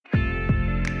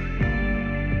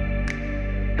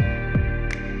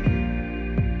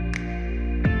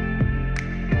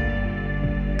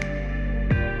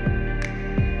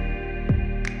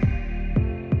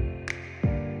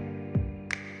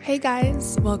Hey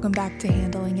guys, welcome back to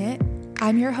Handling It.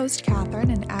 I'm your host,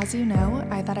 Catherine, and as you know,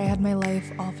 I thought I had my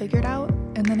life all figured out,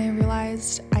 and then I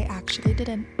realized I actually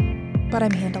didn't. But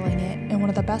I'm handling it, and one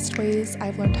of the best ways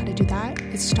I've learned how to do that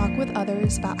is to talk with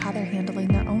others about how they're handling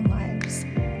their own lives.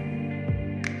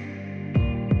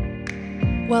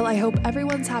 Well, I hope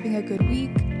everyone's having a good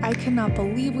week. I cannot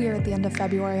believe we are at the end of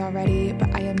February already,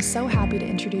 but I am so happy to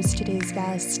introduce today's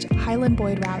guest, Hylan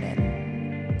Boyd Rowden.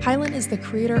 Hylan is the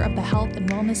creator of the health and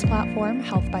wellness platform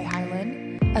Health by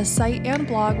Hylan, a site and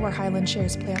blog where Hylan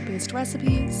shares plant-based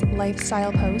recipes,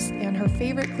 lifestyle posts, and her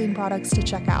favorite clean products to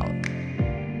check out.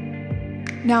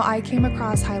 Now, I came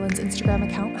across Hylan's Instagram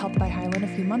account, Health by Hylan,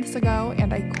 a few months ago,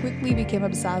 and I quickly became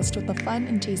obsessed with the fun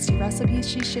and tasty recipes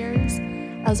she shares,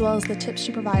 as well as the tips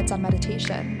she provides on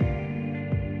meditation.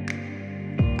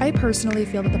 I personally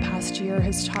feel that the past year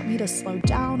has taught me to slow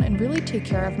down and really take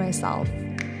care of myself.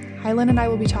 Hylan and I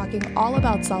will be talking all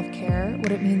about self-care,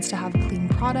 what it means to have clean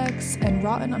products, and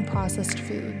raw and unprocessed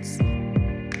foods.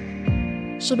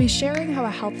 She'll be sharing how a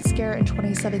health scare in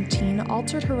 2017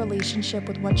 altered her relationship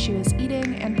with what she was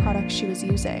eating and products she was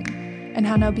using, and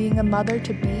how now being a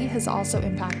mother-to-be has also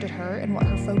impacted her and what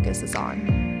her focus is on.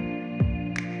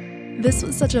 This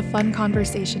was such a fun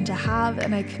conversation to have,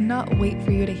 and I cannot wait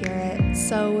for you to hear it.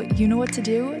 So you know what to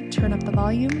do, turn up the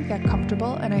volume, get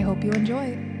comfortable, and I hope you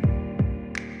enjoy.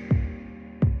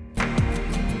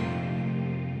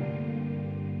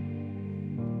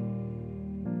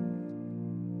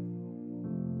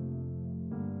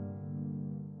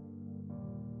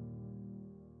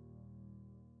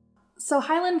 So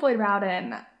Hylan Boyd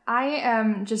Rowden, I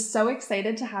am just so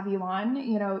excited to have you on.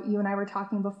 You know, you and I were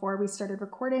talking before we started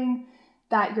recording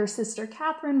that your sister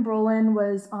Catherine Brolin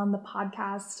was on the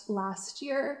podcast last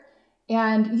year,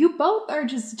 and you both are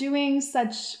just doing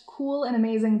such cool and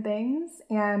amazing things,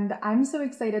 and I'm so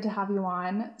excited to have you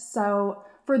on. So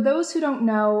for those who don't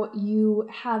know, you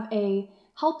have a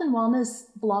health and wellness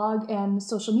blog and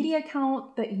social media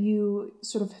account that you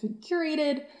sort of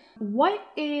curated. What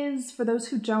is, for those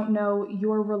who don't know,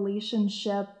 your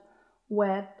relationship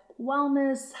with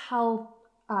wellness, health?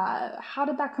 How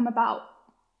did that come about?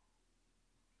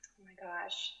 Oh my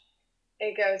gosh,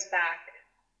 it goes back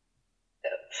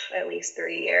at least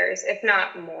 3 years, if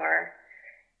not more.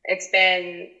 It's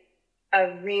been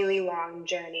a really long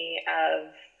journey of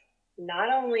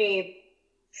not only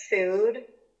food,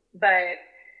 but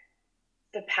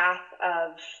the path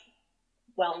of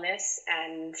wellness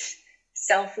and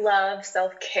self-love,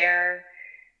 self-care.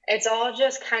 It's all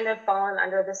just kind of fallen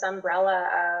under this umbrella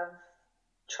of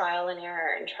trial and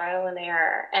error and trial and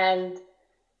error. And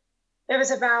it was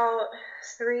about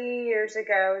 3 years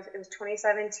ago, it was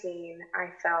 2017, I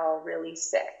fell really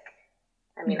sick.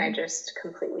 I mean, I just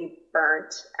completely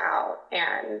burnt out,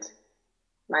 and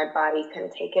my body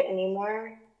couldn't take it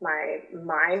anymore. My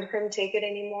mind couldn't take it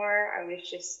anymore. I was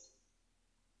just,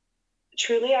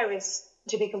 truly,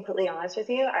 to be completely honest with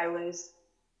you, I was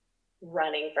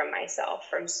running from myself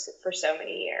for so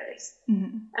many years.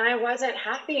 Mm-hmm. And I wasn't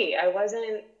happy. I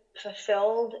wasn't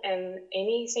fulfilled in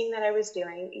anything that I was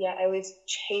doing, yet I was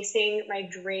chasing my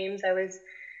dreams. I was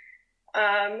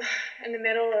in the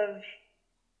middle of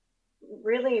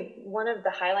really one of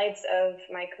the highlights of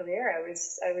my career. I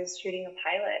was shooting a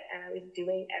pilot, and I was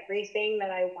doing everything that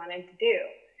I wanted to do.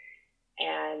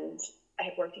 And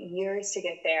I worked years to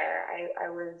get there. I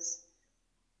was,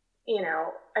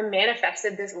 I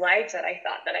manifested this life that I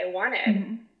thought that I wanted.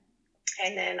 Mm-hmm.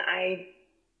 And then I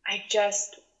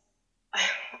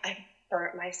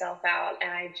burnt myself out,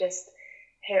 and I just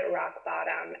hit rock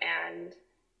bottom and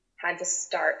had to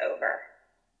start over.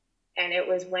 And it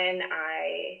was when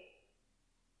I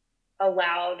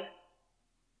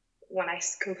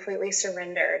completely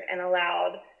surrendered and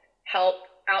allowed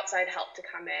outside help to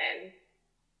come in,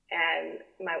 and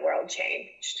my world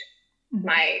changed. Mm-hmm.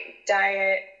 My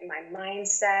diet, my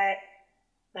mindset,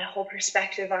 my whole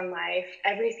perspective on life,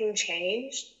 everything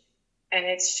changed. And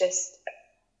it's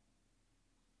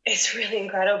really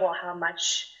incredible how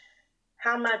much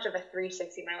of a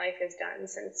 360 my life has done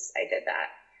since I did that.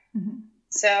 Mm-hmm.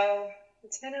 So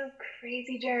it's been a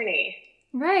crazy journey.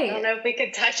 Right. I don't know if we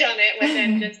could touch on it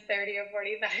within just 30 or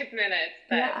 45 minutes.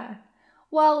 But. Yeah.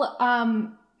 Well,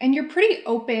 and you're pretty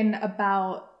open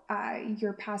about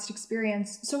your past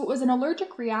experience. So it was an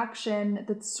allergic reaction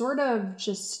that sort of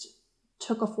just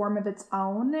took a form of its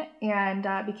own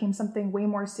and became something way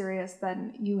more serious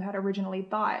than you had originally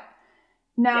thought.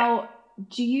 Now,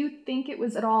 Do you think it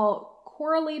was at all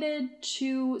correlated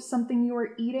to something you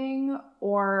were eating,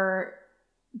 or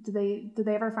did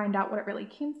they ever find out what it really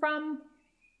came from?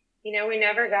 We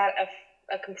never got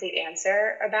a complete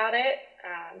answer about it.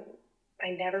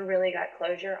 I never really got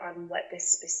closure on what the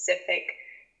specific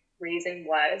reason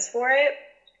was for it.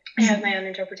 I have my own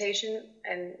interpretation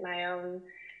and my own,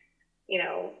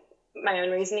 my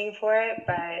own reasoning for it,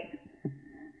 but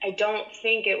I don't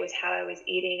think it was how I was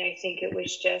eating. I think it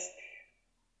was just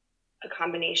a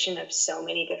combination of so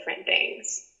many different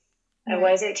things. Right. I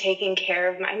wasn't taking care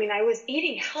of I was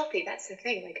eating healthy. That's the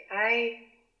thing. Like I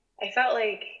felt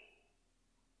like,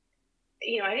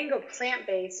 I didn't go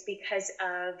plant-based because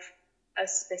of a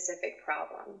specific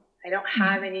problem. I don't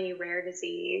have any rare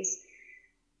disease.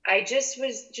 I just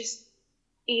was just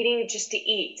eating just to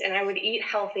eat, and I would eat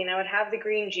healthy and I would have the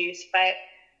green juice, but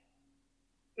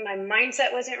my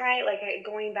mindset wasn't right. Like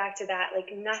going back to that,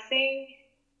 like nothing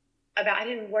about, I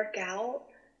didn't work out,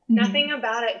 nothing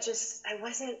about it. Just, I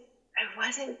wasn't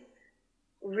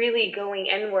really going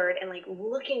inward and like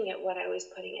looking at what I was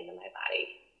putting into my body.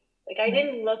 Like I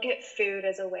didn't look at food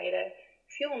as a way to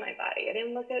fuel my body. I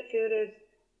didn't look at food as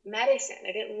medicine.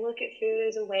 I didn't look at food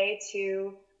as a way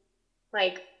to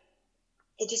like,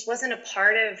 it just wasn't a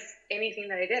part of anything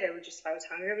that I did. It would just, if I was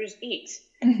hungry, I would just eat.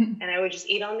 And I would just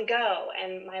eat on the go.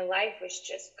 And my life was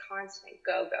just constant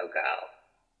go, go, go.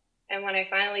 And when I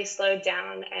finally slowed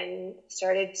down and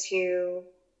started to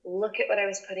look at what I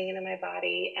was putting into my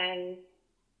body and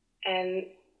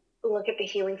look at the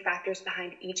healing factors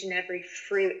behind each and every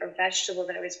fruit or vegetable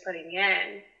that I was putting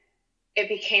in, it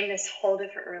became this whole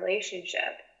different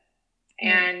relationship.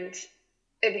 And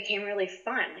it became really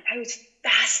fun. Like I was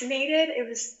fascinated. It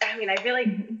was, I feel like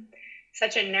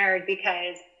such a nerd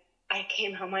because I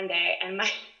came home one day and on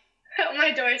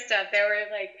my doorstep, there were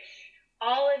like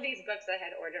all of these books that I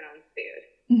had ordered on food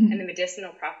and the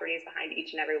medicinal properties behind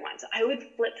each and every one. So I would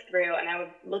flip through and I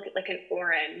would look at like an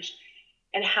orange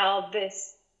and how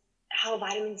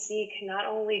vitamin C can not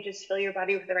only just fill your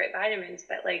body with the right vitamins,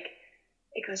 but like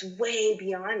it goes way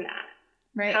beyond that.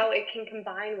 Right. How it can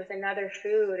combine with another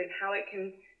food and how it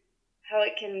can,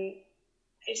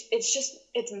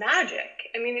 it's magic.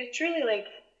 It's really like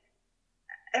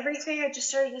everything. I just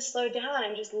started to slow down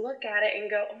and just look at it and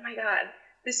go, oh my God,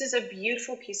 this is a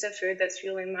beautiful piece of food that's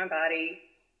fueling my body.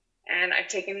 And I've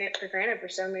taken it for granted for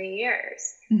so many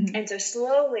years. And so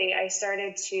slowly I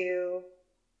started to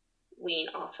wean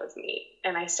off of meat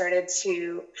and I started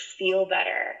to feel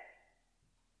better.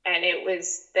 And it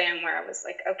was then where I was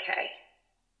like, okay,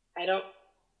 I don't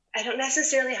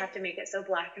necessarily have to make it so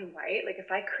black and white. Like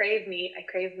if I crave meat,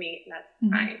 and that's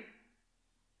fine.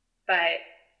 But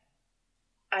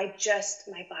my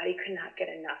body could not get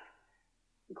enough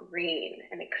green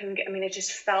and it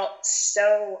just felt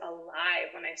so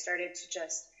alive when I started to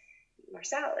just eat more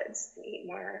salads and eat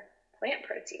more plant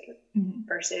protein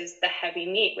versus the heavy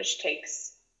meat, which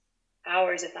takes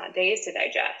hours, if not days to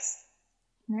digest.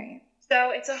 Right.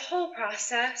 So it's a whole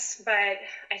process, but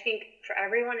I think for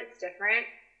everyone it's different.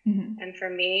 And for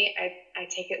me, I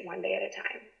take it one day at a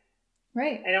time.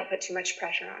 Right. I don't put too much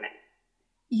pressure on it.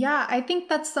 Yeah, I think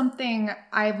that's something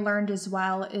I've learned as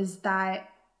well is that,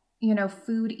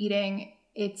 food eating,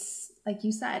 it's like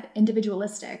you said,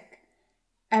 individualistic.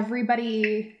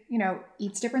 Everybody,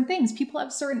 eats different things. People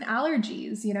have certain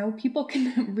allergies, people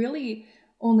can really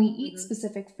only eat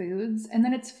specific foods, and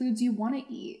then it's foods you want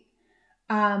to eat.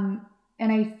 And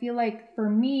I feel like for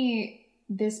me,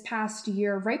 this past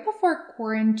year, right before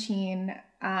quarantine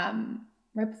had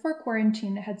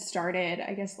started,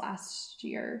 I guess last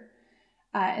year,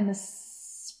 in the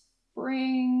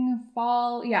spring,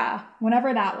 fall,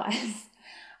 whenever that was,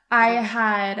 I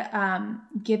had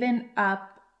given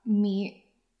up meat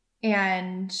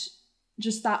and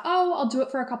just thought, I'll do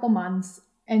it for a couple months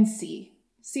and see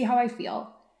how I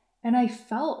feel. And I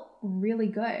felt really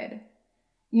good.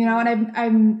 And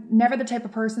I'm never the type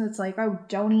of person that's like, oh,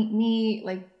 don't eat meat,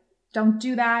 like, don't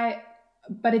do that.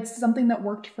 But it's something that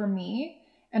worked for me.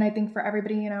 And I think for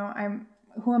everybody,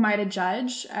 who am I to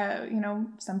judge?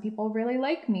 Some people really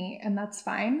like meat and that's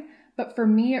fine. But for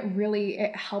me,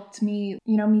 it helped me,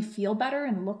 me feel better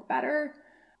and look better.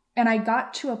 And I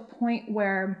got to a point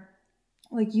where,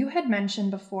 like you had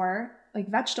mentioned before, like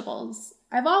vegetables.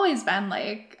 I've always been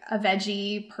like a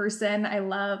veggie person. I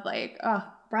love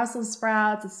Brussels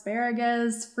sprouts,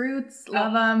 asparagus, fruits,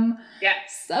 love them. Yeah.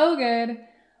 So good.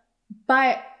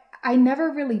 But I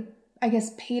never really, I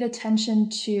guess, paid attention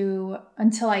to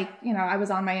until I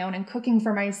was on my own and cooking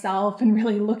for myself and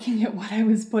really looking at what I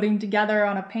was putting together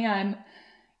on a pan,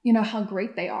 how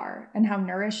great they are and how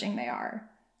nourishing they are.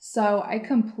 So I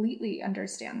completely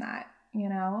understand that,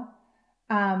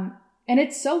 and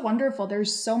it's so wonderful.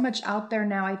 There's so much out there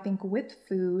now, I think, with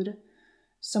food.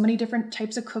 So many different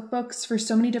types of cookbooks for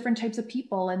so many different types of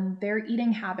people and their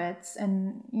eating habits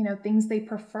and, things they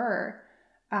prefer.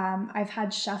 I've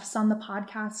had chefs on the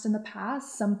podcast in the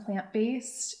past, some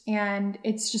plant-based, and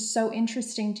it's just so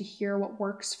interesting to hear what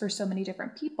works for so many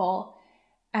different people.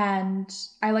 And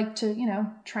I like to,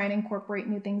 try and incorporate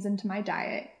new things into my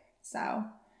diet. So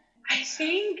I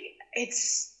think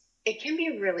it can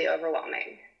be really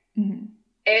overwhelming. mm-hmm.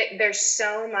 There's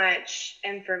so much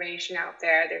information out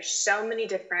there. There's so many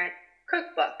different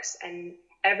cookbooks, and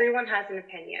everyone has an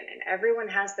opinion and everyone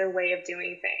has their way of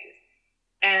doing things.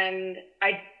 And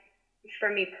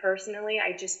for me personally,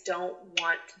 I just don't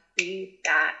want to be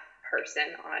that person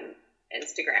on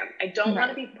Instagram. I don't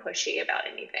want to be pushy about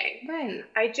anything. Right.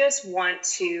 I just want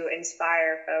to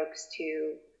inspire folks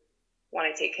to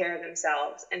want to take care of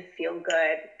themselves and feel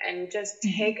good and just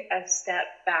take a step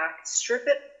back, strip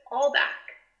it all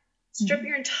back, strip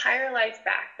your entire life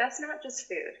back. That's not just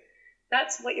food.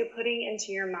 That's what you're putting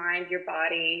into your mind, your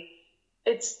body.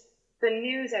 It's the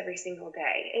news every single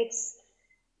day. It's,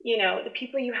 the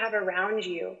people you have around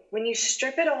you. When you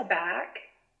strip it all back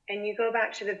and you go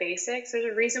back to the basics,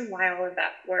 there's a reason why all of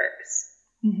that works.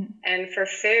 And for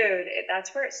food,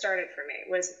 that's where it started for me.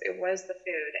 It was the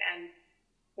food. And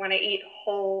when I eat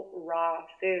whole, raw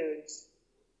foods,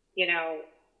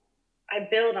 I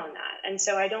build on that. And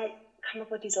so I don't come up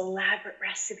with these elaborate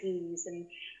recipes, and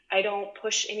I don't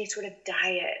push any sort of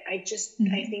diet. I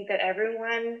think that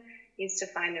everyone needs to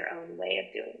find their own way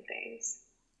of doing things.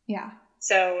 Yeah.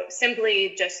 So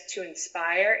simply just to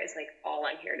inspire is like all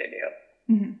I'm here to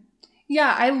do.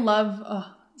 Yeah, I love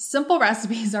simple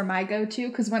recipes are my go-to,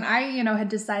 because when I, had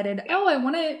decided, I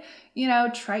want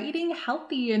to, try eating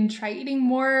healthy and try eating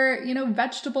more,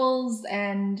 vegetables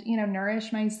and,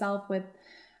 nourish myself with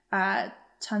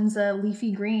tons of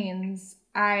leafy greens,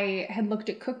 I had looked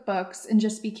at cookbooks and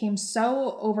just became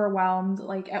so overwhelmed,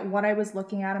 like at what I was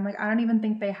looking at. I'm like, I don't even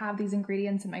think they have these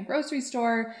ingredients in my grocery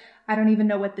store. I don't even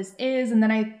know what this is. And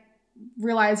then I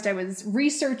realized I was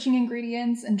researching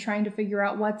ingredients and trying to figure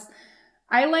out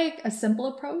I like a simple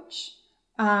approach.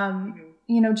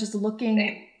 Just looking,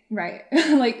 Same. right.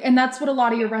 And that's what a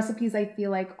lot of your recipes I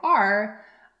feel like are,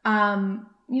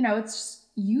 it's just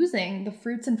using the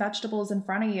fruits and vegetables in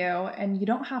front of you, and you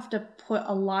don't have to put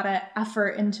a lot of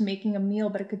effort into making a meal,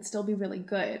 but it could still be really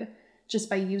good just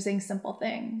by using simple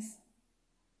things.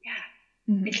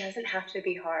 Yeah. It doesn't have to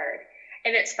be hard.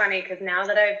 And it's funny because now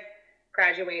that I've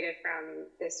graduated from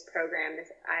this program, this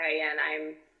IIN,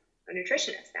 I'm a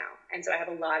nutritionist now. And so I have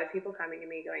a lot of people coming to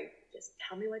me going, just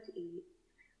tell me what to eat.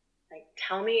 Like,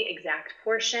 tell me exact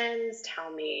portions.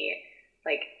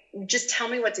 Just tell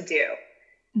me what to do.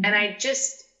 And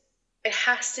it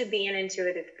has to be an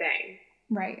intuitive thing.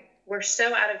 Right. We're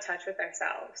so out of touch with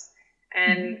ourselves.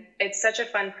 And it's such a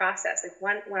fun process.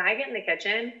 Like when I get in the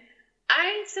kitchen,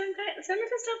 some of the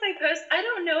stuff I post, I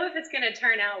don't know if it's going to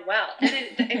turn out well.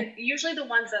 And usually the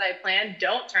ones that I plan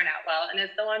don't turn out well. And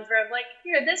it's the ones where I'm like,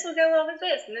 here, this will go well with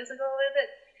this, and this will go well with this.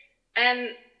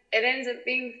 And it ends up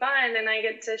being fun, and I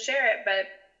get to share it. But,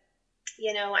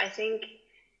 I think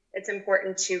it's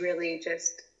important to really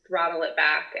just throttle it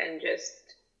back and just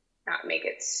not make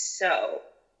it so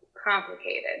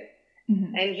complicated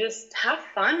and just have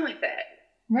fun with it.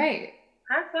 Right.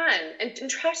 Have fun and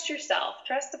trust yourself,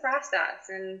 trust the process.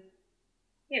 And,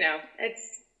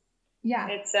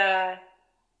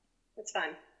 it's fun.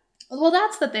 Well,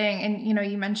 that's the thing. And,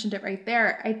 you mentioned it right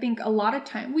there. I think a lot of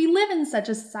time we live in such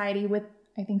a society with,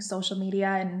 I think, social media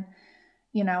and,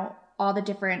 all the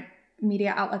different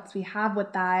media outlets we have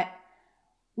with that,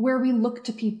 where we look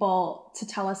to people to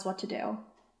tell us what to do.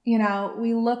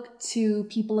 We look to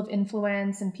people of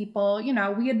influence and people,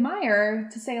 we admire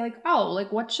to say like, oh,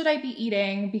 like what should I be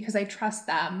eating because I trust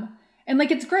them. And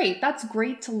like, it's great. That's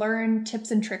great to learn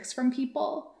tips and tricks from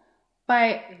people.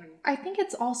 But I think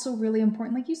it's also really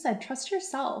important, like you said, trust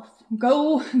yourself.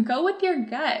 Go with your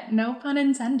gut. No pun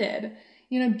intended.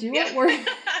 Do what works.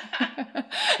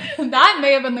 That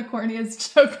may have been the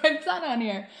corniest joke I've done on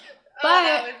here. But,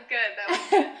 that was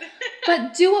good.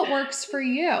 But do what works for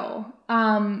you.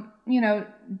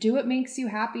 Do what makes you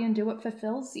happy and do what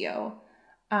fulfills you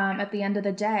at the end of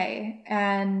the day.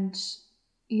 And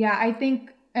yeah, I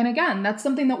think, and again, that's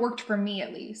something that worked for me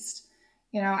at least.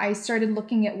 I started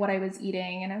looking at what I was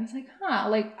eating and I was like,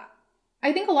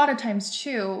 I think a lot of times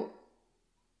too,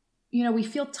 we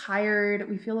feel tired,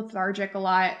 we feel lethargic a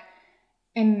lot,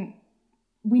 and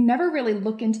we never really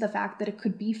look into the fact that it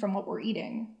could be from what we're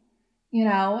eating.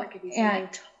 It could be something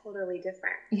totally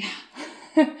different.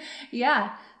 Yeah.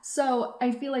 Yeah. So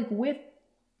I feel like with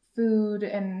food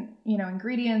and,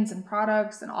 ingredients and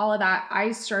products and all of that,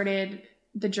 I started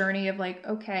the journey of like,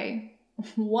 okay,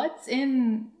 what's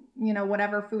in,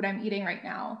 whatever food I'm eating right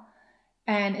now?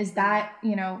 And is that,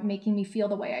 making me feel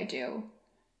the way I do?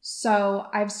 So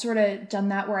I've sort of done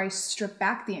that where I strip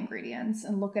back the ingredients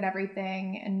and look at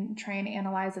everything and try and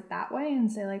analyze it that way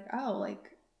and say like, oh, like,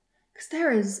 because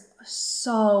there is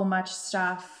so much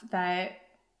stuff that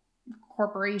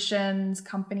corporations,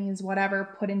 companies,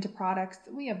 whatever, put into products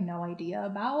that we have no idea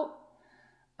about.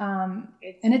 And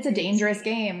it's a dangerous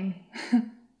game.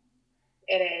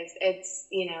 It is. It's,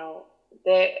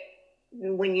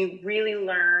 when you really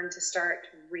learn to start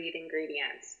to read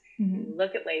ingredients,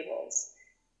 look at labels,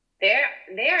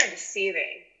 they are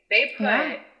deceiving. They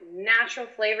put natural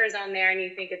flavors on there and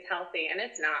you think it's healthy, and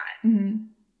it's not.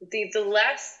 The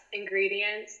less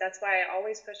ingredients, that's why I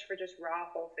always push for just raw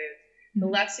whole foods. The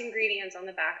less ingredients on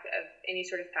the back of any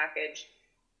sort of package,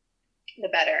 the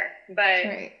better.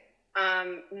 But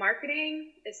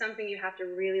marketing is something you have to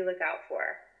really look out for.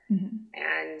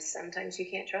 And sometimes you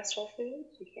can't trust Whole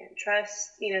Foods. You can't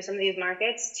trust, some of these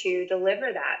markets to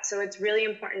deliver that. So it's really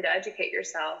important to educate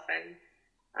yourself. And,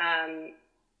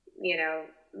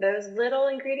 those little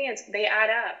ingredients, they add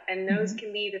up, and those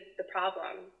can be the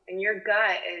problem. And your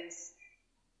gut is,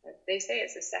 they say,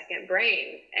 it's a second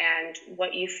brain. And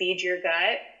what you feed your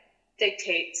gut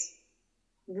dictates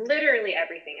literally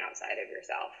everything outside of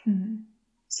yourself.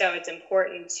 So it's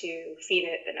important to feed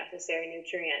it the necessary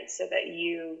nutrients so that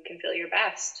you can feel your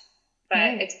best.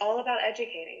 But it's all about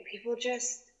educating. People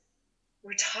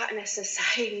we're taught in a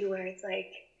society where it's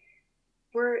like,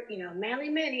 we're, manly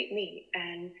men eat meat.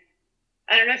 And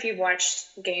I don't know if you've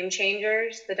watched Game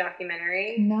Changers, the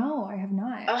documentary. No, I have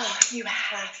not. Oh, you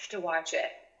have to watch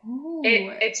it. Ooh.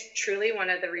 It's truly one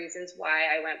of the reasons why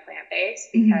I went plant-based,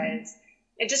 because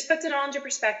it just puts it all into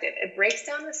perspective. It breaks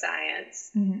down the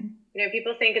science.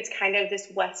 People think it's kind of this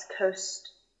West Coast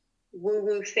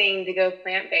woo-woo thing to go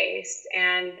plant-based,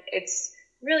 and it's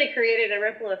really created a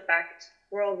ripple effect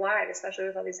worldwide, especially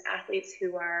with all these athletes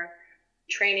who are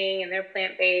training and they're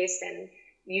plant-based, and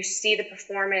you see the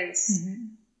performance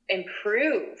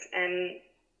improve. And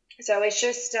so it's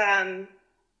just, I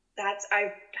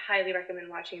highly recommend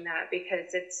watching that,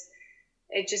 because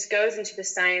it just goes into the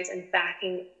science and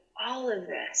backing all of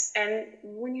this. And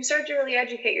when you start to really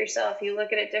educate yourself, you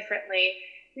look at it differently,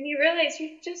 and you realize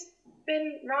you've just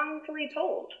been wrongfully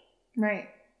told. Right.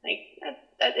 Like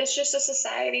that it's just a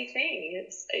society thing.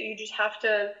 You just have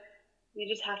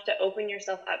to open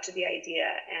yourself up to the idea.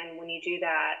 And when you do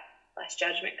that, less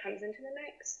judgment comes into the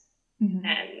mix. And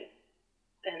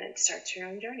then it starts your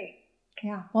own journey.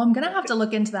 Yeah. Well, I'm going to have to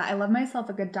look into that. I love myself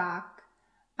a good doc.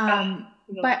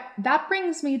 But that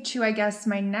brings me to, I guess,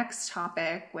 my next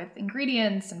topic with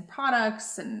ingredients and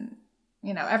products and,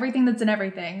 everything that's in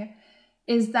everything,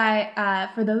 is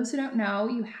that for those who don't know,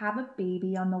 you have a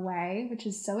baby on the way, which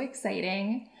is so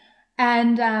exciting.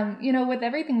 And, with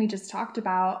everything we just talked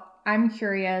about, I'm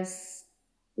curious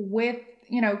with,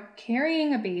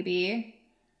 carrying a baby,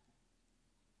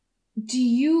 do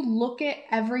you look at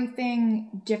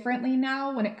everything differently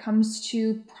now when it comes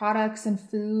to products and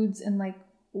foods and like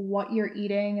what you're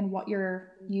eating and what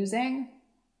you're using?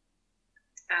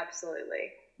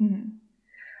 Absolutely.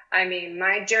 I mean,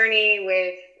 my journey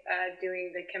with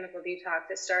doing the chemical detox,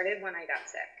 it started when I got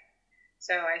sick.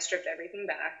 So I stripped everything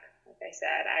back. Like I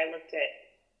said, I looked at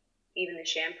even the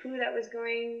shampoo that was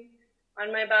going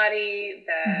on my body,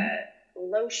 the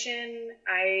lotion,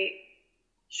 I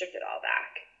stripped it all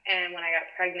back. And when I got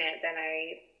pregnant, then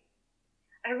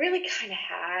I really kind of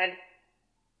had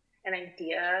an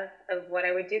idea of what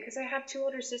I would do, because I have two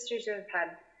older sisters who have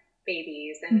had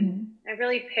babies, and I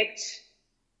really picked,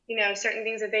 certain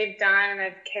things that they've done, and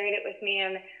I've carried it with me.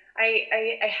 And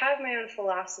I have my own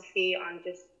philosophy on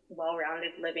just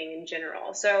well-rounded living in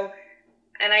general. So,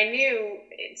 and I knew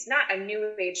it's not a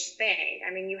new age thing.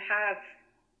 I mean, you have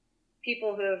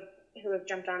people who have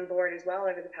jumped on board as well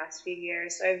over the past few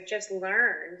years. So I've just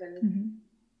learned, and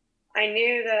I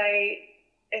knew that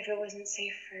if it wasn't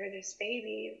safe for this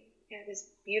baby, this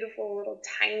beautiful little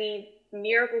tiny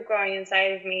miracle growing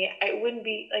inside of me, I wouldn't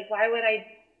be like, why would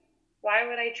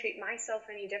I treat myself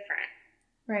any different?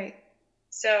 Right.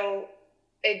 So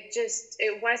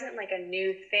it wasn't like a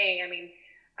new thing. I mean,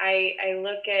 I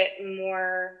look at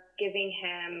more giving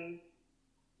him,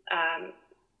 I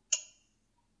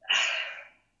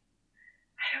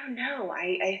don't know.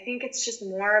 I think it's just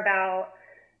more about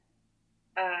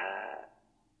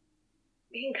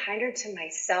being kinder to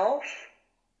myself.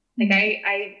 Like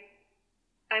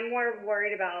I'm more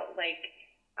worried about like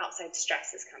outside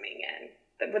stresses coming in.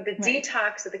 But with the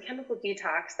detox, the chemical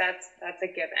detox, that's a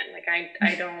given. Like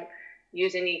I don't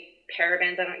use any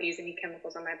parabens. I don't use any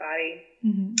chemicals on my body.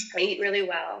 I eat really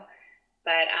well,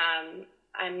 but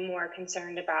I'm more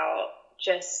concerned about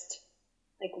just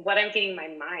like what I'm feeding my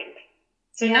mind.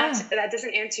 So that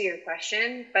doesn't answer your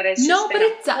question, but it's just but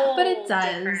it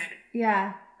does. Different,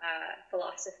 yeah.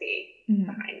 Philosophy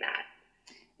behind that.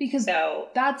 Because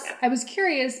I was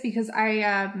curious because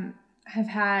I have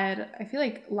had, I feel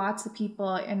like lots of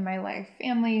people in my life,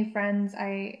 family, friends,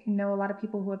 I know a lot of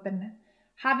people who have been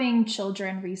having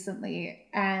children recently,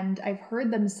 and I've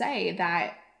heard them say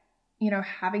that,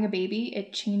 having a baby,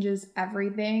 it changes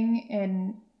everything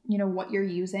in, what you're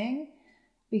using.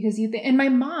 Because and my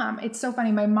mom, it's so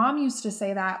funny. My mom used to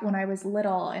say that when I was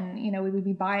little and, we would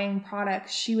be buying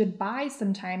products. She would buy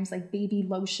sometimes like baby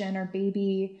lotion or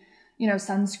baby,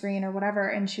 sunscreen or whatever.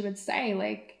 And she would say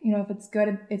like, if it's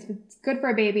good for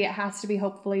a baby, it has to be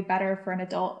hopefully better for an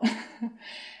adult.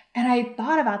 And I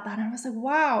thought about that and I was like,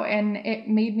 wow. And it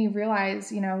made me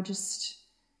realize, just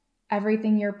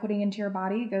everything you're putting into your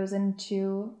body goes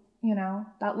into,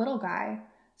 that little guy.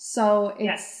 So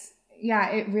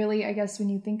it really, I guess when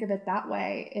you think of it that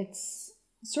way, it's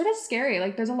sort of scary.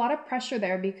 Like there's a lot of pressure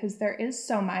there because there is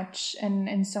so much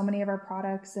and so many of our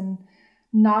products, and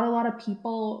not a lot of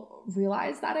people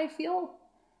realize that, I feel.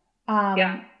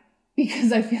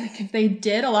 Because I feel like if they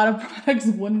did, a lot of products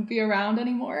wouldn't be around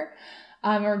anymore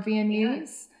or being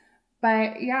used.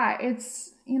 But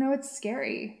it's, it's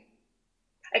scary.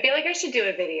 I feel like I should do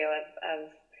a video of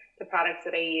the products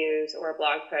that I use or a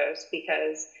blog post,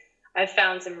 because I've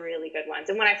found some really good ones.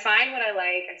 And when I find what I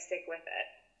like, I stick with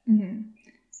it. Mm-hmm.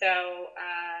 So,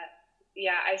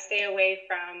 I stay away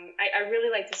from, I really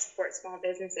like to support small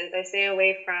businesses. I stay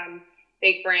away from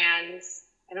big brands.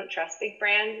 I don't trust big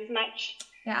brands as much.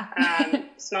 Yeah.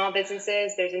 Small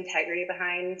businesses, there's integrity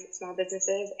behind small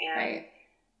businesses, and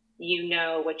you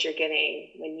know what you're getting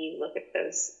when you look at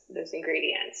those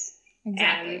ingredients.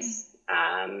 Exactly.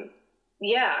 And,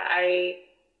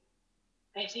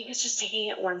 I think it's just taking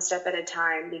it one step at a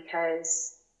time,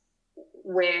 because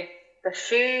with the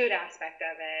food aspect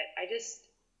of it, I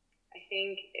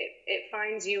think it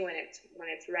finds you when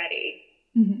it's ready.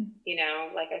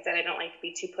 Mm-hmm. Like I said, I don't like to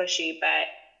be too pushy, but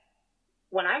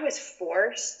when I was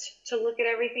forced to look at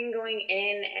everything going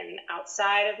in and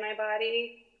outside of my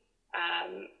body,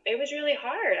 it was really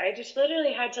hard. I just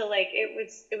literally had to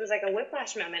it was like a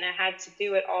whiplash moment. I had to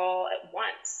do it all at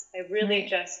once. I really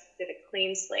just did a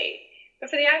clean slate. But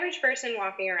for the average person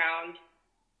walking around,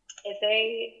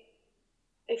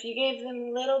 if you gave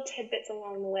them little tidbits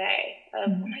along the way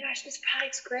of, oh my gosh, this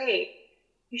product's great,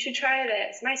 you should try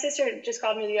this. My sister just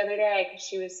called me the other day because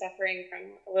she was suffering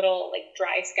from a little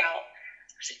dry scalp.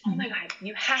 I was like, oh my God,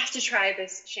 you have to try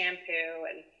this shampoo,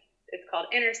 and it's called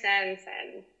InnerSense,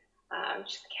 and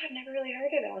she's like, yeah, I've never really heard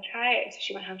of it. I'll try it. So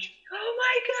she went home. She's like, oh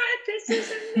my God, this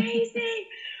is amazing.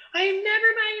 I am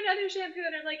never buying another shampoo.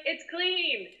 And I'm like, it's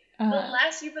clean. The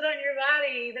less you put on your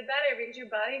body, the better, because your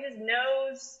body just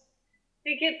knows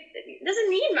it doesn't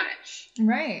need much.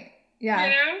 Right.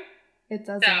 Yeah. It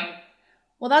doesn't. So,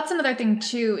 well, that's another thing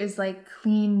too, is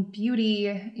clean beauty.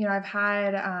 I've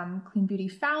had Clean Beauty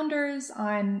founders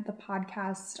on the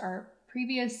podcast our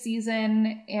previous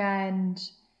season, and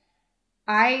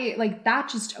I that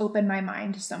just opened my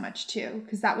mind so much too,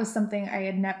 because that was something I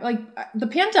had never, the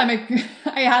pandemic,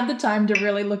 I had the time to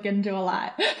really look into a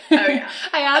lot. Oh yeah.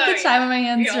 I had the time on my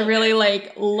hands to really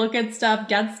look at stuff,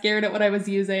 get scared at what I was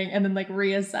using, and then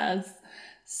reassess.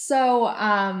 So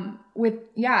with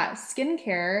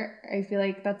skincare, I feel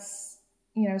like that's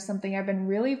something I've been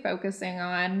really focusing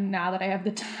on now that I have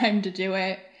the time to do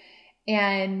it.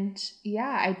 And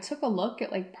I took a look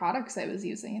at products I was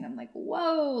using, and I'm like,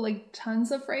 whoa,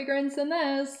 tons of fragrance in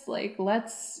this.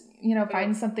 Let's,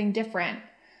 find something different.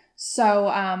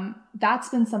 So that's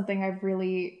been something I've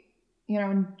really,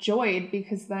 enjoyed,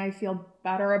 because then I feel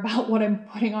better about what I'm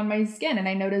putting on my skin. And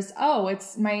I notice,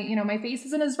 it's my face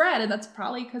isn't as red. And that's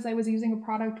probably because I was using a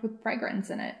product with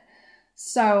fragrance in it.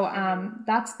 So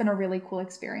that's been a really cool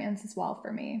experience as well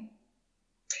for me.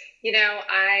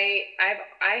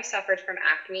 I suffered from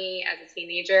acne as a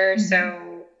teenager,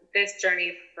 so this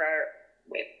journey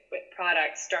with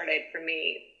products started for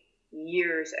me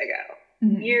years ago,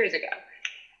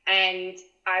 and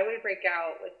I would break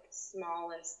out with the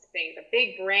smallest things. A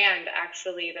big brand,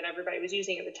 actually, that everybody was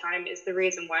using at the time is the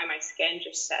reason why my skin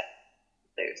just set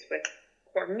loose with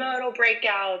hormonal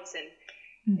breakouts,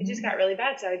 and it just got really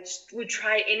bad. So I just would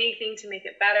try anything to make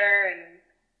it better, and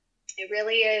it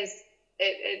really is.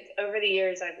 It over the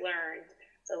years I've learned,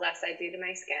 the less I do to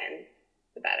my skin,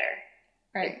 the better.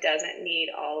 Right. It doesn't need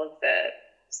all of the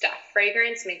stuff.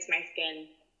 Fragrance makes my skin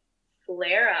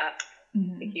flare up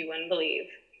like you wouldn't believe.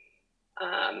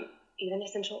 Even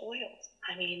essential oils.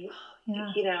 I mean,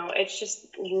 it's just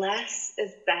less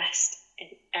is best in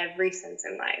every sense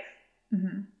in life.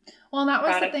 Well, and that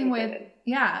was the thing with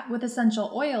Yeah, with essential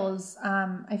oils,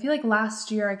 I feel like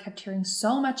last year I kept hearing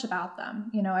so much about them.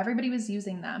 Everybody was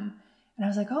using them. And I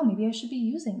was like, oh, maybe I should be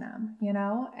using them,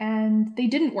 and they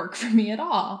didn't work for me at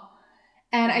all.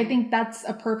 And I think that's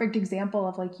a perfect example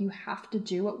of like, you have to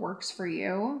do what works for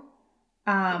you,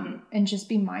 and just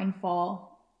be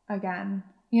mindful again.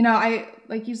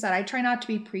 Like you said, I try not to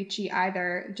be preachy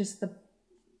either. Just the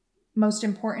most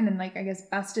important and like, I guess,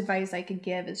 best advice I could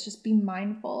give is just be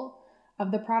mindful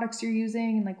of the products you're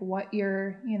using and like what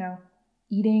you're,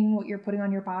 eating, what you're putting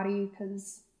on your body,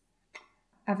 because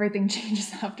everything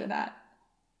changes after that.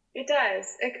 It does.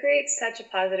 It creates such a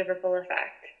positive ripple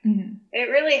effect. Mm-hmm. It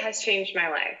really has changed my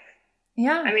life.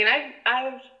 Yeah. I mean,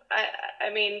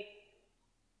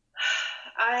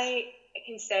 I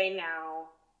can say now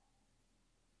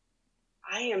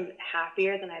I am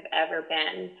happier than I've ever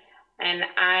been. And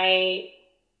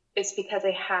it's because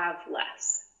I have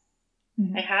less.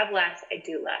 Mm-hmm. I have less, I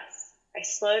do less. I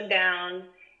slowed down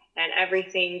and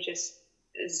everything just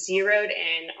zeroed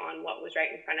in on what was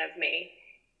right in front of me.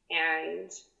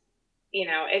 And,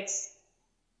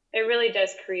 it really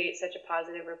does create such a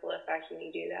positive ripple effect when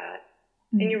you do that.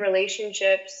 Mm-hmm. In your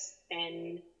relationships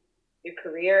and your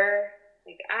career.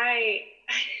 Like I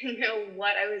didn't know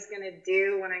what I was going to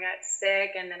do when I got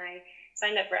sick. And then I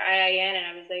signed up for IIN and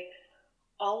I was like,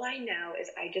 all I know is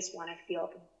I just want to feel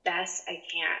the best I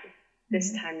can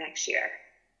this time next year.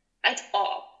 That's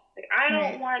all. Like, I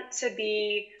don't want to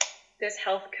be this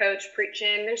health coach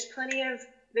preaching. There's plenty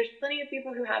of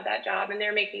people who have that job and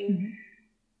they're making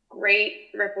great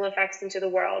ripple effects into the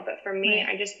world. But for me,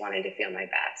 I just wanted to feel my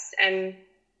best. And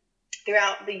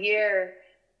throughout the year,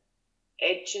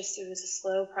 it was a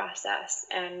slow process,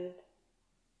 and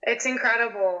it's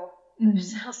incredible.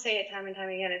 I'll say it time and time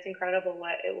again. It's incredible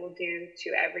what it will do to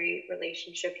every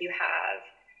relationship you have,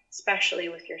 especially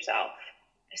with yourself.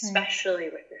 Oh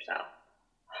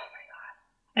my God.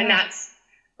 And that's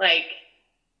like,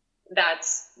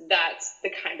 that's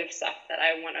the kind of stuff that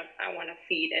I want to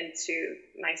feed into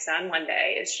my son one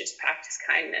day, is just practice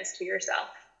kindness to yourself.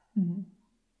 Mm-hmm.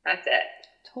 That's it.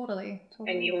 Totally.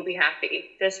 And you will be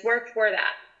happy. Just work for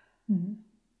that. Mm-hmm.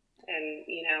 And,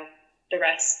 the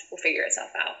rest will figure itself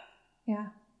out. Yeah.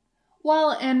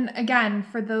 Well, and again,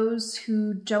 for those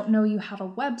who don't know, you have a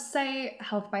website,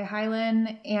 Health by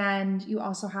Hyland, and you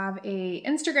also have a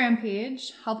Instagram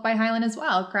page, Health by Hyland as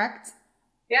well, correct?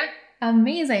 Yeah.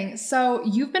 Amazing. So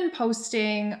you've been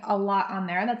posting a lot on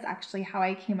there. That's actually how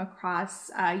I came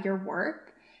across your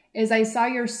work, is I saw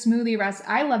your smoothie recipe.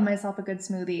 I love myself a good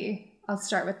smoothie. I'll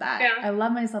start with that. Yeah. I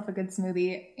love myself a good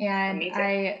smoothie. And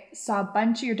I saw a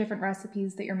bunch of your different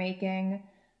recipes that you're making.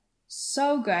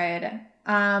 So good.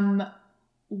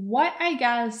 What, I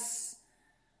guess,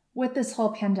 with this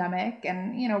whole pandemic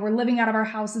and, we're living out of our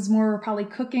houses more, we're probably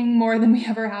cooking more than we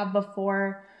ever have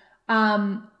before.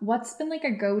 What's been like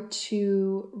a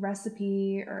go-to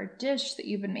recipe or a dish that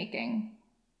you've been making?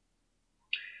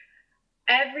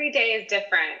 Every day is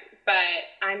different, but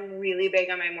I'm really big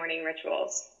on my morning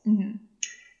rituals. Mm-hmm.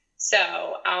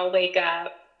 So I'll wake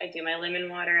up, I do my lemon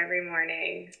water every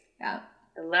morning. Yeah.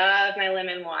 I love my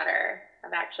lemon water.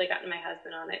 I've actually gotten my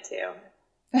husband on it too.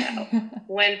 So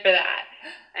win for that.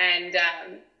 And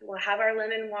we'll have our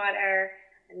lemon water,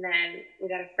 and then we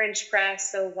got a French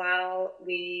press. So while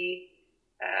we,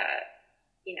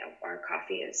 our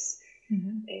coffee is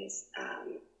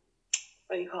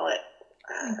what do you call it?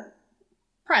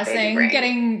 Pressing,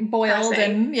 getting boiled,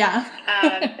 and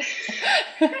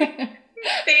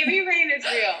baby brain is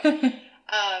real.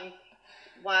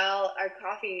 While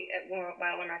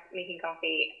we're making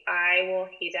coffee, I will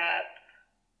heat up.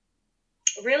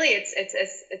 Really, it's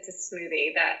a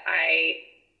smoothie that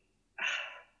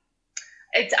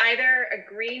it's either a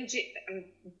green juice.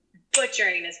 I'm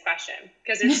butchering this question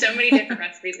because there's so many different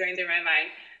recipes going through my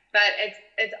mind, but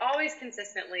it's always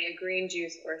consistently a green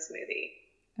juice or a smoothie.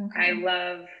 Okay. I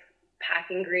love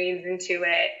packing greens into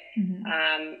it,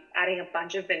 adding a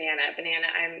bunch of banana. I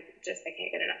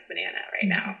can't get enough banana right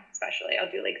now, especially.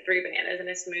 I'll do like 3 bananas in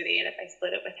a smoothie, and if I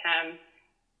split it with him,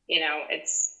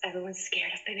 everyone's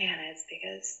scared of bananas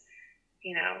because,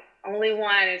 only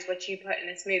one is what you put in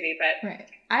a smoothie, but right.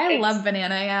 I love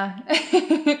banana. Yeah.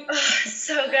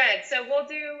 So good. So we'll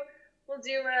do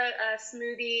a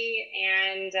smoothie,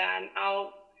 and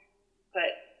I'll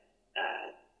put,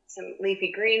 some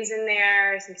leafy greens in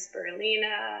there, some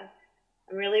spirulina.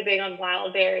 I'm really big on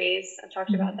wild berries. I've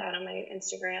talked about that on my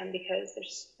Instagram because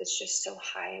it's just so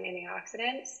high in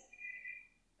antioxidants.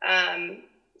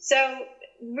 So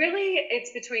really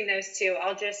it's between those two.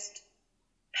 I'll just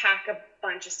pack a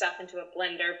bunch of stuff into a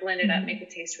blender, blend it up, make it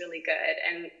taste really good.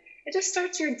 And it just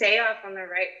starts your day off on the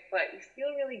right foot. You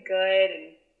feel really good,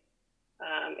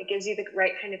 and it gives you the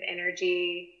right kind of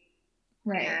energy.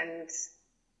 Right. And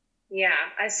yeah,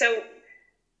 so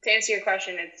to answer your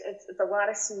question, it's a lot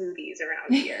of smoothies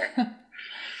around here.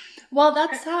 Well,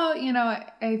 that's how,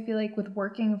 I feel like with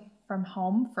working from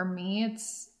home, for me,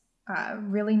 it's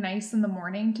really nice in the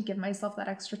morning to give myself that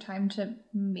extra time to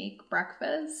make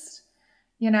breakfast.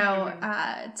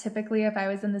 Typically if I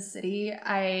was in the city,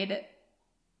 I'd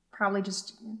probably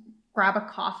just grab a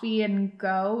coffee and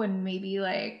go and maybe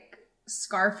like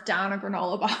scarf down a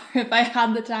granola bar if I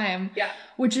had the time. Yeah.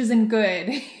 Which isn't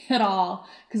good at all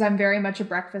because I'm very much a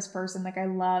breakfast person. Like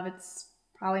it's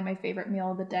probably my favorite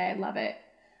meal of the day. I love it.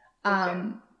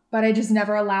 But I just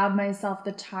never allowed myself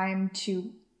the time to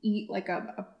eat like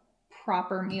a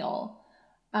proper meal.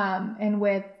 And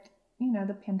with,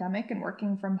 the pandemic and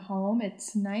working from home,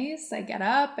 it's nice. I get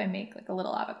up, I make like a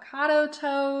little avocado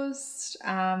toast.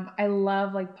 I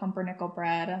love like pumpernickel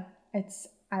bread.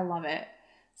 I love it.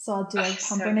 So I'll do like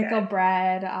pumpernickel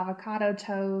bread, avocado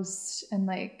toast, and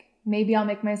like maybe I'll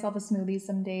make myself a smoothie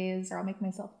some days, or I'll make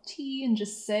myself tea and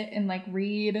just sit and like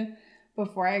read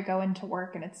before I go into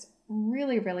work. And it's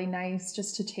really, really nice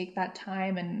just to take that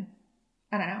time and,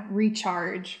 I don't know,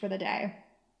 recharge for the day.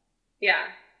 Yeah.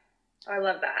 I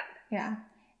love that. Yeah.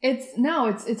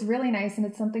 It's really nice. And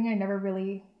it's something I never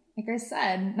really, like I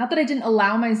said, not that I didn't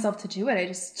allow myself to do it. I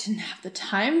just didn't have the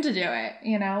time to do it.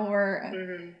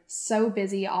 We're so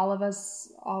busy. All of us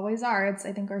always are. It's,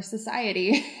 I think, our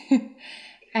society.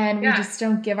 And we just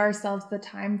don't give ourselves the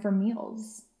time for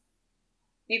meals.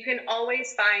 You can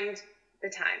always find the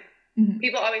time. Mm-hmm.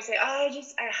 People always say, I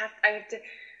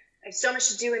have so much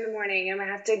to do in the morning, and I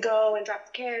have to go and drop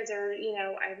the kids, or,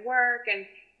 I have work, and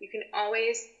you can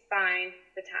always find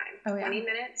the time. Oh, yeah. 20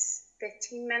 minutes,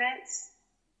 15 minutes.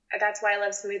 That's why I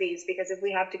love smoothies, because if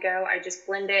we have to go, I just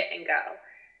blend it and go.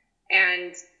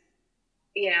 And,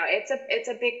 it's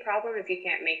a big problem if you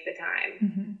can't make the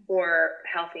time for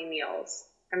healthy meals.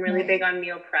 I'm really big on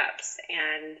meal preps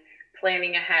and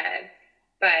planning ahead.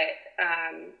 But,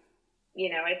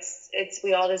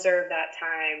 we all deserve that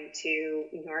time to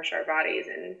nourish our bodies,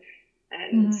 and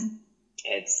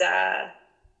it's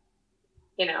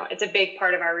it's a big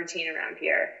part of our routine around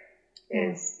here.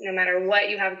 Is no matter what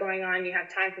you have going on, you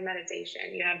have time for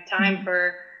meditation. You have time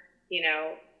for,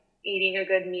 eating a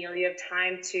good meal. You have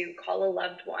time to call a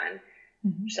loved one.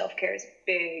 Self-care is a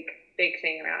big, big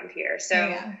thing around here. So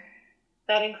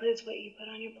that includes what you put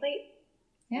on your plate.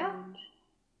 Yeah.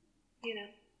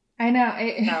 And,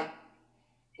 I know.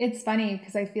 It's funny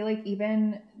because I feel like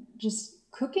even just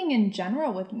cooking in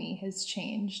general with me has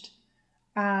changed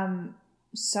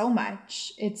so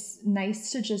much. It's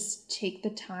nice to just take the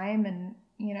time and,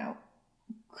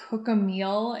 cook a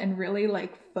meal and really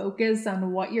like focus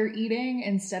on what you're eating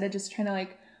instead of just trying to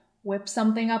like whip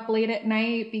something up late at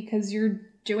night because you're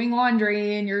doing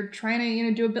laundry and you're trying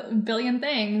to, do a billion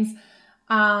things.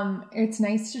 It's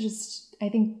nice to just, I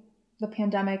think, the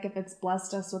pandemic, if it's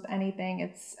blessed us with anything,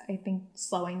 it's, I think,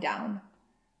 slowing down,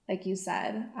 like you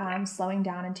said, slowing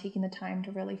down and taking the time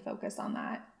to really focus on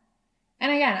that.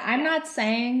 And again, I'm not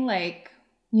saying like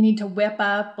you need to whip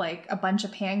up like a bunch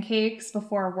of pancakes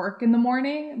before work in the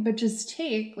morning, but just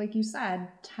take, like you said,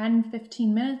 10,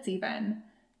 15 minutes even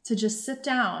to just sit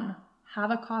down, have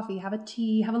a coffee, have a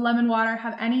tea, have a lemon water,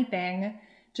 have anything,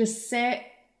 just sit,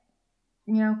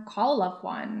 call a loved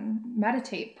one,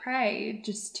 meditate, pray,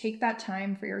 just take that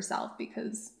time for yourself,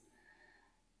 because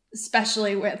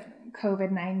especially with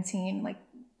COVID-19, like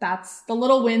that's the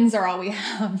little wins are all we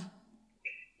have.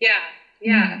 Yeah.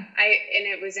 And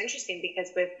it was interesting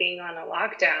because with being on a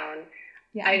lockdown,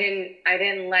 I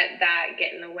didn't let that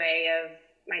get in the way of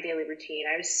my daily routine.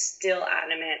 I was still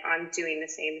adamant on doing the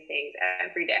same things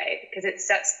every day because it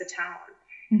sets the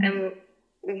tone. And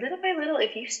little by little,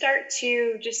 if you start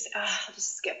to just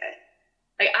skip it.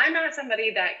 Like, I'm not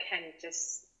somebody that can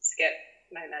just skip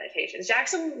my meditations.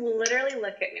 Jackson will literally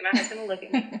look at me. My husband will look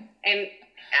at me. And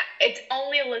it's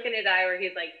only a look in his eye where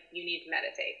he's like, you need to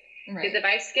meditate. Because if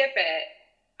I skip it,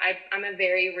 I'm a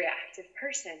very reactive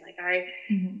person. Like, I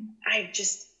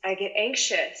get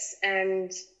anxious.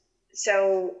 And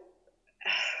so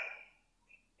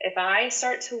if I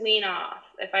start to lean off,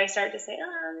 if I start to say,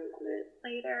 a bit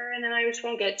later, and then I just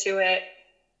won't get to it,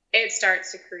 it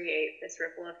starts to create this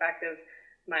ripple effect of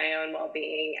my own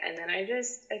well-being. And then I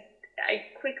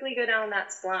quickly go down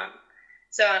that slump.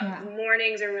 So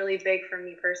mornings are really big for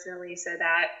me personally, so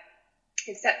that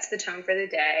it sets the tone for the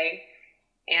day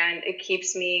and it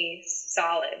keeps me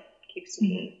solid, keeps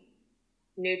me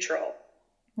neutral.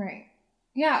 Right.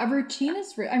 Yeah. A routine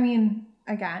is,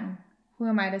 again, who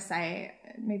am I to say?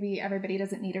 Maybe everybody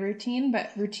doesn't need a routine,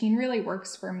 but routine really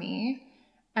works for me.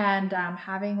 And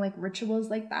having like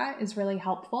rituals like that is really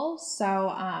helpful.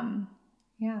 So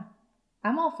yeah,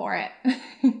 I'm all for it. Yeah,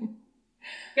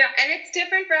 and it's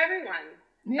different for everyone.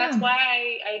 Yeah. That's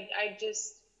why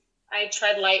I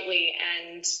tread lightly,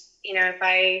 and you know, if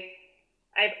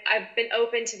I've been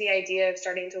open to the idea of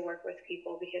starting to work with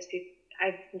people, because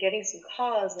I've been getting some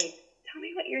calls like, tell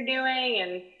me what you're doing,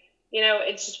 and you know,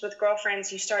 it's just with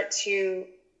girlfriends, you start to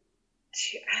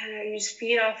I don't know, you just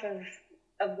feed off of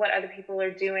what other people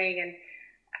are doing, and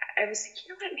I was like, you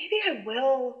know what, maybe I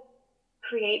will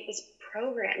create this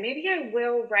program. Maybe I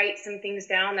will write some things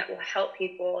down that will help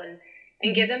people and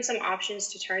give them some options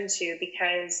to turn to,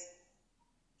 because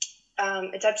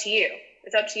it's up to you.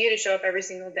 It's up to you to show up every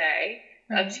single day.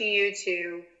 Right. Up to you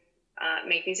to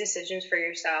make these decisions for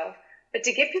yourself. But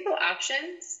to give people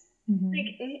options,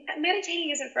 like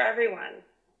meditating isn't for everyone,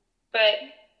 but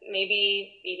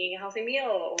maybe eating a healthy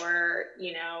meal, or,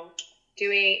 you know,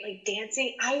 doing like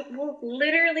dancing. I will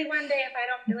literally one day, if I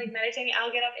don't feel like meditating,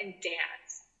 I'll get up and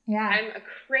dance. Yeah. I'm a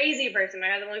crazy person. My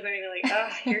husband looks at me like, oh,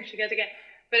 here she goes again.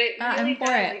 But it really does.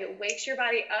 Like, it wakes your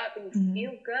body up and you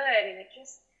feel good, and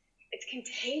it's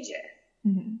contagious.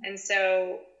 And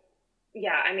so,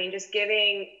 yeah, I mean, just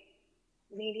leaning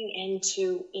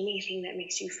into anything that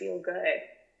makes you feel good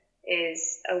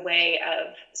is a way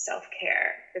of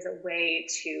self-care, is a way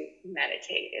to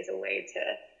meditate, is a way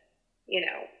to, you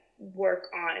know,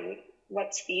 work on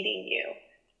what's feeding you.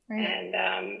 Right. And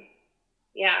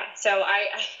yeah, so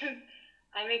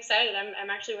I'm excited. I'm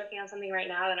actually working on something right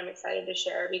now that I'm excited to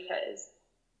share, because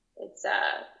it's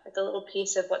a little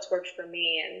piece of what's worked for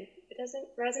me, and if it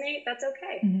doesn't resonate, that's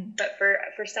okay. But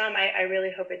for some, I really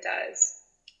hope it does.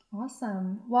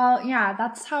 Awesome. Well, yeah,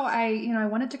 that's how I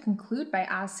wanted to conclude by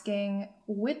asking,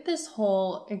 with this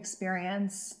whole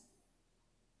experience,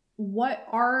 what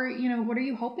are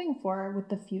you hoping for with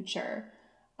the future,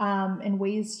 and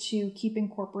ways to keep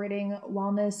incorporating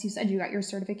wellness? You said you got your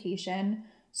certification.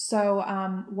 So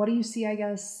what do you see, I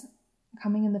guess,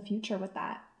 coming in the future with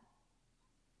that?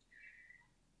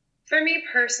 For me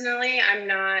personally, I'm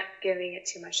not giving it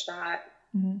too much thought.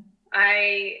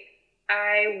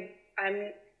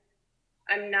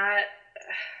 I'm not,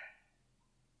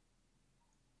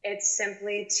 it's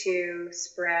simply to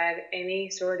spread any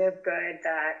sort of good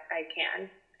that I can.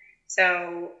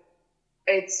 So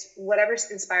it's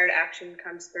whatever's inspired action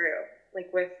comes through.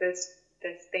 Like with this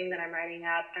thing that I'm writing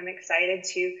up, I'm excited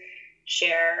to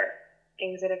share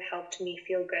things that have helped me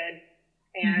feel good.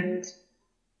 And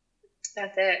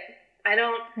that's it. I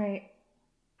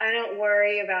don't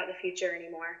worry about the future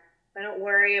anymore. I don't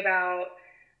worry about,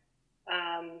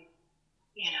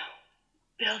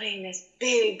 building this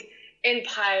big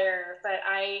empire, but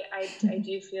I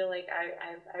do feel like I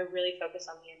really focus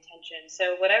on the intention.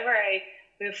 So whatever I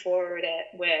move forward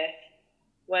with,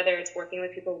 whether it's working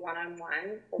with people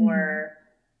one-on-one or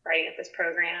writing up this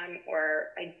program,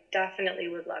 or I definitely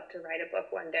would love to write a book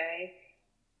one day,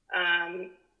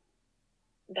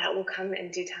 that will come in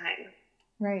due time.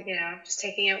 Right. You know, just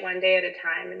taking it one day at a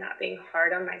time and not being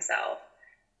hard on myself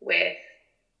with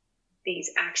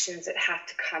these actions that have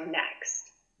to come next.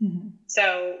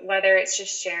 So whether it's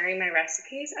just sharing my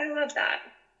recipes, I love that.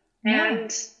 Yeah.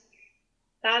 And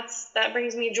that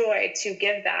brings me joy to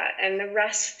give that, and the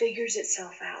rest figures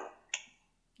itself out.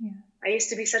 Yeah. I used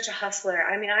to be such a hustler.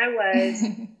 I mean, I was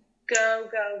go,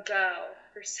 go, go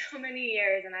for so many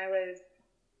years, and I was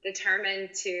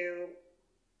determined to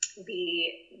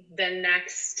be the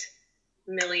next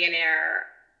millionaire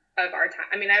of our time.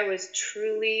 I mean, I was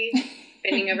truly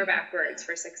bending over backwards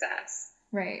for success.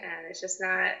 Right. And it's just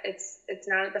not, it's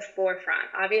not at the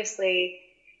forefront. Obviously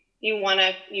you want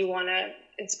to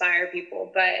inspire people,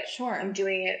 but sure, I'm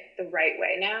doing it the right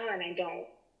way now, and I don't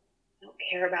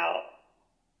care about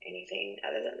anything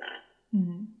other than that.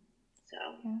 So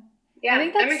yeah,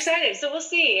 I'm excited. So we'll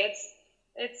see.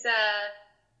 It's a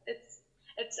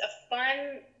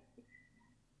fun,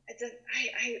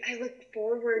 I look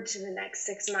forward to the next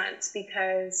 6 months,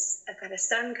 because I've got a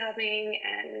son coming,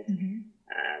 and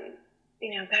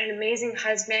I've got an amazing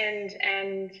husband,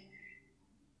 and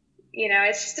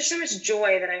it's just, there's so much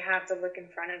joy that I have to look in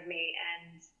front of me,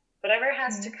 and whatever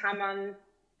has to come on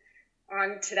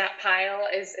to that pile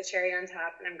is a cherry on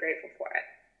top, and I'm grateful for it.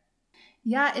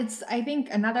 Yeah, it's, I think,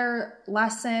 another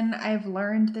lesson I've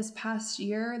learned this past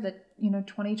year that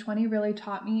 2020 really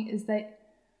taught me is that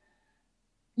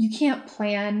you can't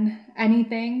plan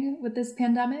anything with this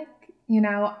pandemic.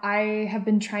 I have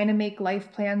been trying to make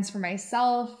life plans for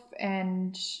myself,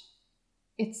 and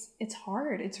it's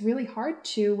hard. It's really hard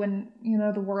when,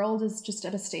 the world is just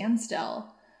at a standstill.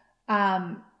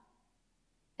 And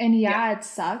yeah, it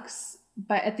sucks,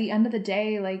 but at the end of the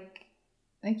day, like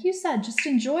you said, just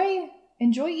enjoy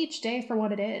each day for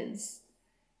what it is.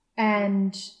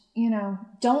 And,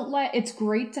 it's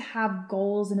great to have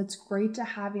goals and it's great to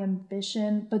have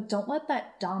ambition, but don't let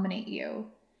that dominate you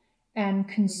and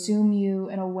consume you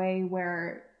in a way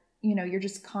where, you're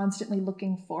just constantly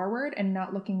looking forward and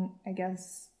not looking, I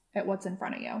guess, at what's in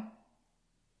front of you.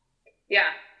 Yeah.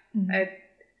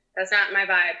 That's not my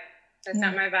vibe. That's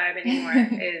not my vibe anymore.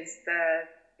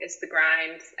 is the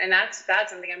grind. And that's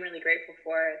something I'm really grateful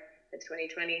for that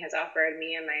 2020 has offered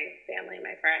me and my family and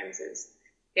my friends, is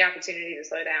the opportunity to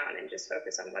slow down and just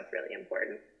focus on what's really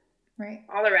important. Right.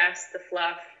 All the rest, the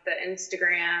fluff, the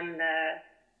Instagram,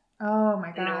 oh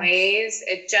my gosh, noise,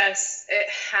 it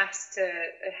has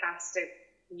to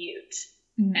mute.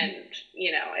 And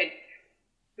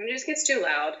it just gets too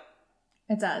loud.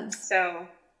 It does. So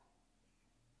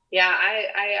yeah,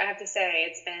 I have to say,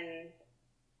 it's been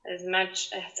as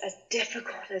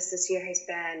difficult as this year has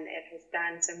been, it has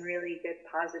done some really good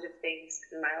positive things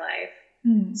in my life.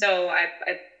 So I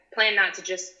plan not to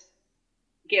just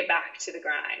get back to the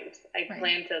grind. I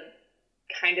plan to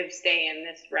kind of stay in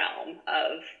this realm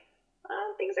of,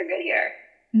 things are good here.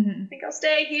 I think I'll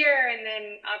stay here and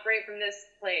then operate from this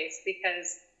place,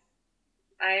 because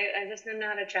I just am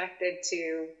not attracted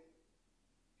to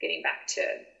getting back to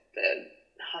the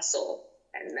hustle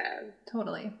and the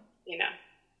totally,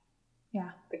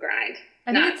 the grind.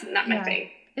 I think it's not my thing.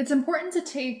 It's important to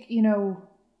take,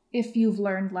 if you've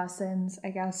learned lessons, I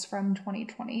guess, from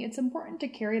 2020, it's important to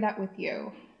carry that with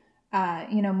you,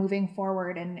 moving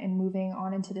forward and moving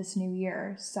on into this new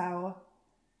year. So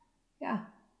yeah,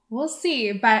 we'll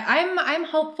see, but I'm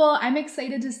hopeful. I'm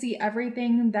excited to see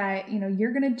everything that,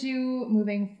 you're going to do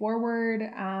moving forward.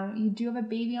 You do have a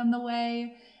baby on the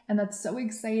way, and that's so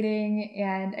exciting.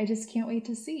 And I just can't wait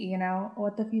to see,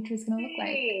 what the future is going to look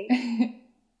like.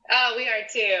 Oh, we are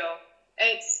too.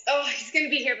 He's going to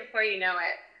be here before you know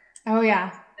it. Oh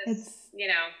yeah.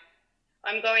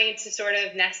 I'm going into sort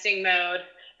of nesting mode.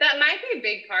 That might be a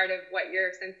big part of what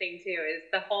you're sensing too, is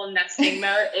the whole nesting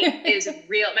mode. It is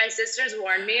real. My sisters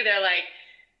warned me. They're like,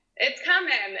 it's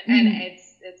coming, and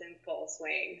it's in full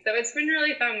swing. So it's been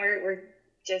really fun. We're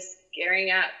just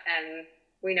gearing up, and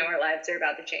we know our lives are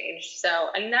about to change. So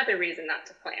another reason not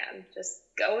to plan, just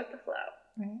go with the flow.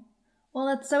 Right. Well,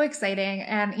 that's so exciting.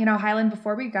 And, Highland,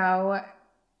 before we go,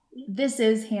 this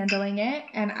is Handling It.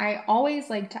 And I always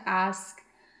like to ask,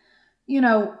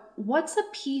 what's a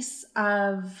piece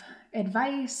of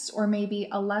advice or maybe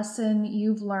a lesson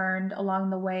you've learned along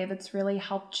the way that's really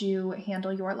helped you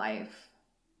handle your life?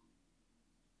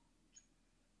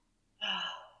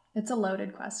 It's a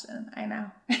loaded question, I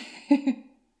know.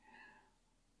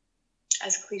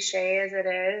 As cliche as it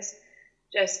is,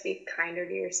 just be kinder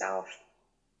to yourself.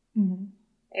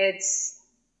 It's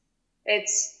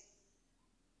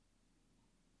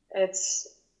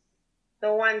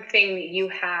the one thing that you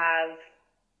have.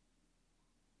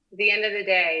 At the end of the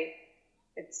day,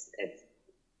 it's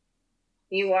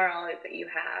you are all that you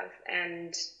have,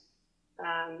 and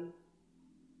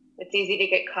it's easy to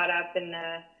get caught up in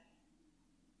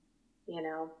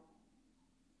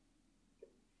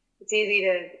it's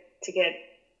easy to get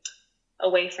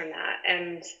away from that.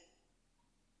 And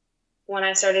when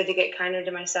I started to get kinder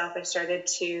to myself, I started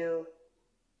to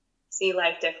see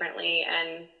life differently,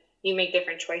 and you make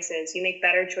different choices. You make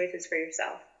better choices for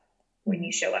yourself when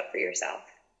you show up for yourself.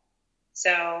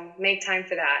 So make time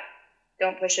for that.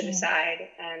 Don't push it aside,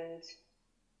 and,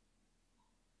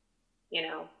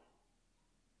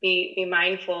 be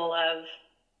mindful of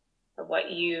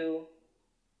what you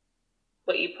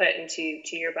put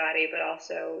into your body, but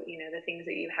also, the things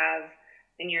that you have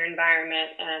in your environment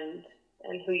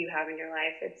and who you have in your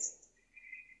life.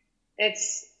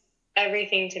 It's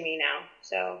everything to me now.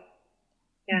 So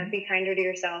yeah, be kinder to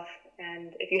yourself.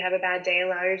 And if you have a bad day,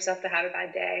 allow yourself to have a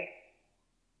bad day.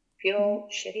 Feel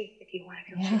shitty if you want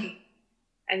to feel shitty,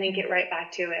 and then get right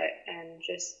back to it and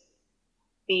just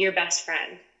be your best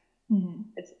friend.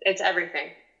 It's everything.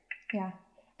 Yeah.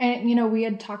 And, we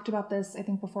had talked about this, I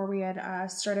think, before we had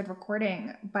started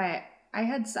recording, but I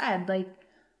had said, like,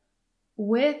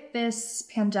 with this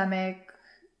pandemic,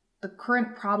 the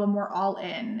current problem we're all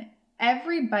in,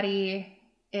 everybody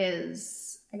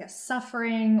is, I guess,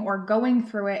 suffering or going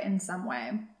through it in some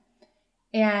way.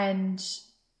 And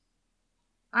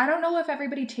I don't know if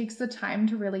everybody takes the time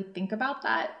to really think about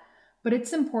that, but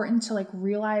it's important to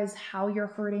realize how you're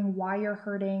hurting, why you're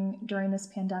hurting during this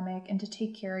pandemic, and to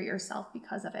take care of yourself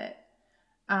because of it.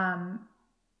 I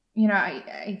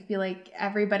feel like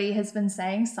everybody has been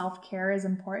saying self-care is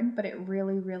important, but it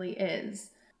really, really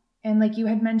is. And like you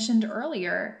had mentioned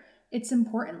earlier, it's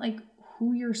important like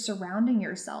who you're surrounding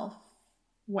yourself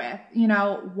with, you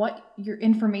know, what your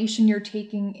information you're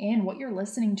taking in, what you're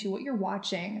listening to, what you're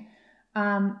watching.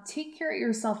 Take care of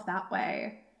yourself that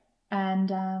way. And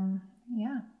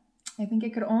yeah, I think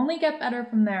it could only get better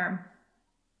from there.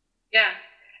 Yeah.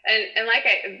 And like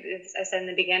I said in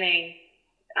the beginning,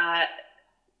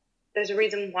 there's a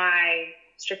reason why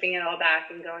stripping it all back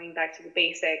and going back to the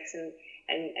basics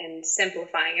and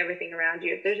simplifying everything around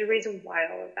you, there's a reason why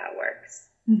all of that works,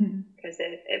 because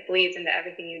it bleeds into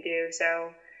everything you do.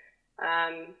 So,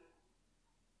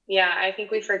 yeah, I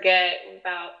think we forget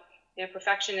about, you know,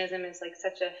 perfectionism is like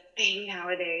such a thing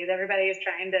nowadays. Everybody is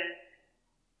trying to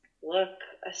look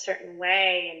a certain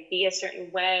way and be a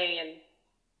certain way. And,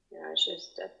 you know, it's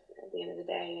just at the end of the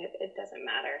day, it doesn't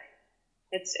matter.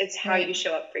 It's how you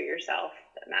show up for yourself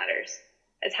that matters.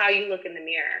 It's how you look in the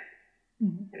mirror,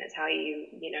 and it's how you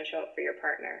show up for your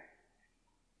partner.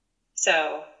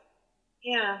 So,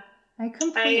 yeah, I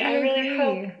completely I really agree.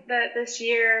 hope that this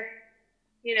year,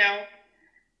 you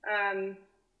know,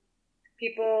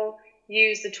 people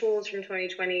use the tools from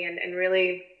 2020 and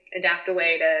really adapt a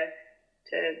way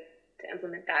to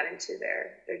implement that into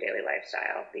their daily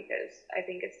lifestyle, because I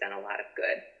think it's done a lot of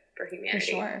good for humanity.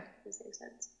 For sure. This makes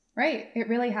sense. Right. It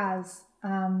really has.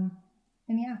 And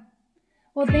yeah.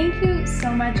 Well, thank you so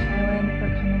much, Hylan, for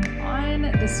coming on.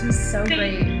 This was so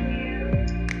great.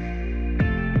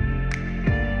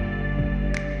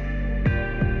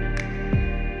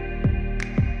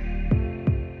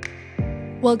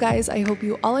 Well, guys, I hope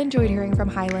you all enjoyed hearing from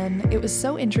Hylan. It was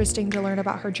so interesting to learn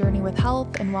about her journey with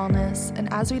health and wellness. And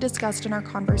as we discussed in our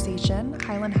conversation,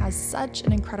 Hylan has such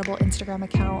an incredible Instagram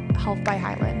account, Health by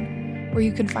Hylan, where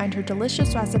you can find her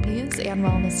delicious recipes and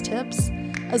wellness tips,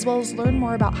 as well as learn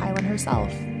more about Hylan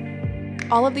herself.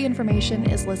 All of the information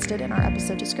is listed in our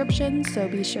episode description, so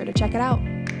be sure to check it out.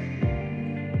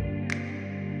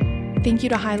 Thank you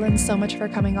to Hylan so much for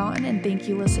coming on, and thank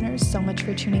you listeners so much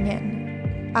for tuning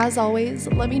in. As always,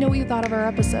 let me know what you thought of our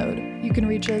episode. You can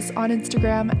reach us on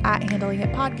Instagram at Handling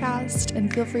It Podcast,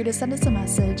 and feel free to send us a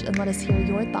message and let us hear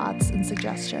your thoughts and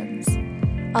suggestions.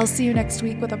 I'll see you next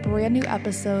week with a brand new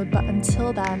episode, but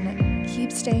until then,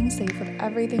 keep staying safe with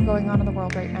everything going on in the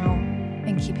world right now,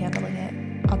 and keep handling it.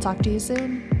 I'll talk to you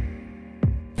soon.